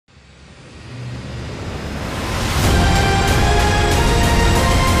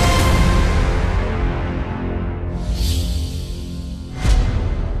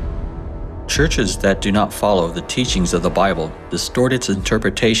Churches that do not follow the teachings of the Bible distort its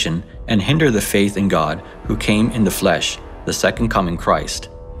interpretation and hinder the faith in God who came in the flesh, the second coming Christ.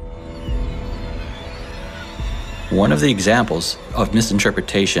 One of the examples of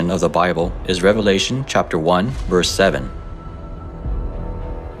misinterpretation of the Bible is Revelation chapter 1, verse 7.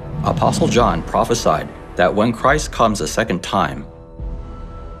 Apostle John prophesied that when Christ comes a second time,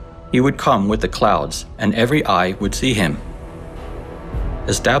 he would come with the clouds and every eye would see him.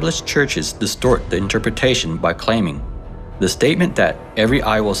 Established churches distort the interpretation by claiming the statement that every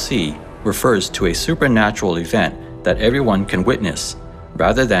eye will see refers to a supernatural event that everyone can witness,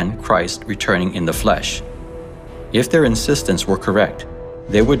 rather than Christ returning in the flesh. If their insistence were correct,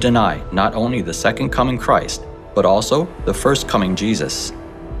 they would deny not only the second coming Christ, but also the first coming Jesus.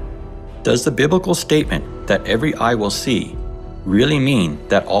 Does the biblical statement that every eye will see really mean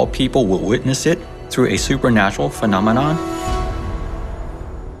that all people will witness it through a supernatural phenomenon?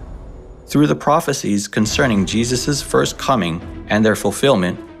 Through the prophecies concerning Jesus' first coming and their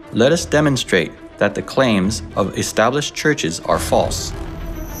fulfillment, let us demonstrate that the claims of established churches are false.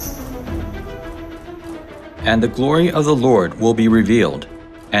 And the glory of the Lord will be revealed,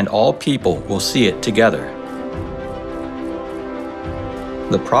 and all people will see it together.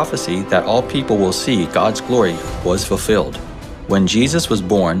 The prophecy that all people will see God's glory was fulfilled when Jesus was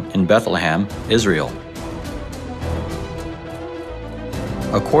born in Bethlehem, Israel.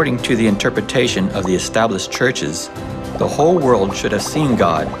 According to the interpretation of the established churches, the whole world should have seen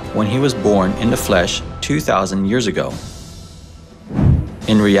God when he was born in the flesh 2,000 years ago.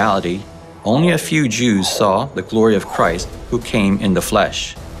 In reality, only a few Jews saw the glory of Christ who came in the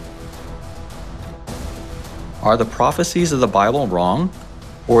flesh. Are the prophecies of the Bible wrong,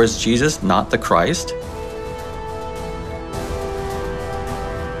 or is Jesus not the Christ?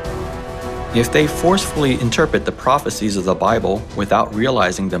 If they forcefully interpret the prophecies of the Bible without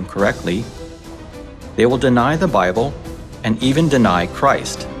realizing them correctly, they will deny the Bible and even deny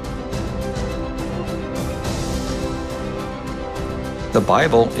Christ. The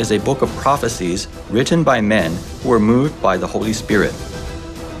Bible is a book of prophecies written by men who were moved by the Holy Spirit.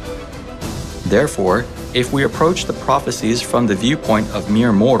 Therefore, if we approach the prophecies from the viewpoint of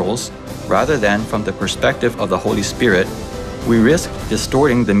mere mortals, rather than from the perspective of the Holy Spirit, we risk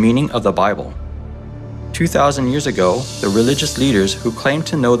distorting the meaning of the Bible. 2,000 years ago, the religious leaders who claimed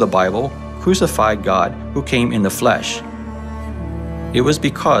to know the Bible crucified God who came in the flesh. It was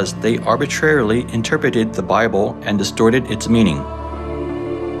because they arbitrarily interpreted the Bible and distorted its meaning.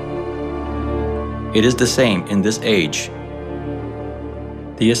 It is the same in this age.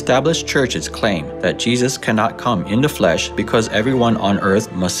 The established churches claim that Jesus cannot come in the flesh because everyone on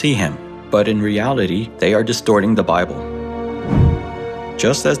earth must see him, but in reality, they are distorting the Bible.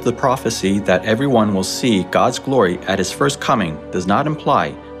 Just as the prophecy that everyone will see God's glory at his first coming does not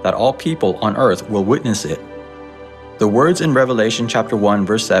imply that all people on earth will witness it, the words in Revelation chapter 1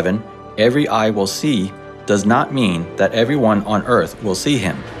 verse 7, "Every eye will see," does not mean that everyone on earth will see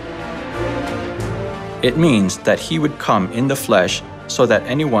him. It means that he would come in the flesh so that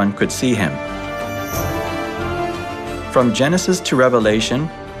anyone could see him. From Genesis to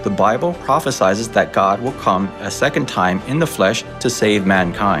Revelation, the Bible prophesies that God will come a second time in the flesh to save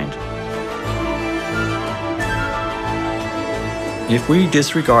mankind. If we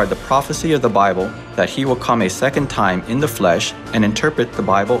disregard the prophecy of the Bible that he will come a second time in the flesh and interpret the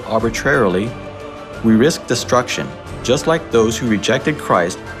Bible arbitrarily, we risk destruction, just like those who rejected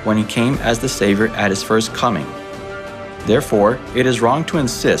Christ when he came as the Savior at his first coming. Therefore, it is wrong to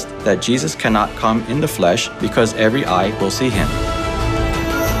insist that Jesus cannot come in the flesh because every eye will see him.